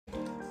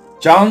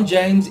John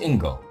James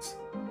Ingalls,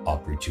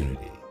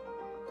 Opportunity.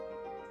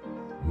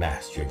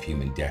 Master of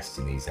human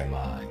destinies am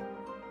I.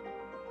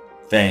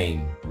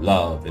 Fame,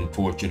 love, and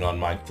fortune on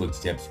my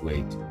footsteps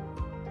wait.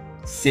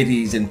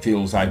 Cities and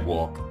fields I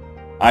walk.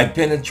 I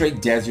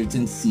penetrate deserts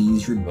and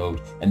seas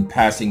remote, and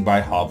passing by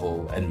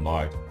hovel and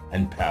mart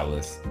and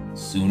palace,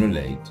 soon or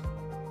late,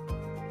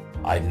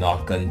 I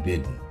knock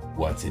unbidden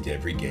once at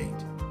every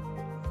gate.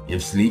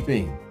 If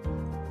sleeping,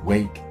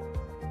 wake.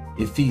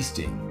 If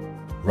feasting,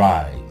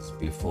 rise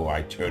before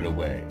I turn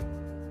away.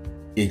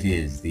 It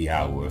is the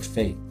hour of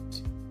fate.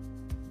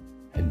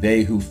 And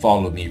they who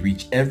follow me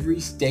reach every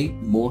state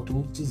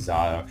mortals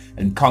desire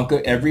and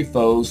conquer every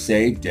foe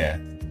save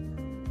death.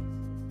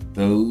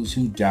 Those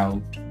who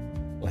doubt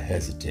or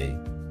hesitate,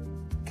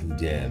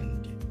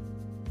 condemned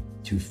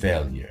to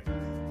failure,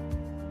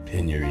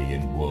 penury,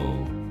 and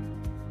woe,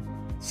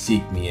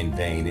 seek me in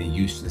vain and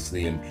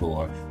uselessly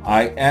implore.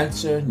 I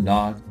answer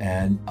not,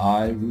 and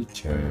I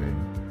return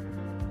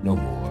no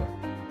more.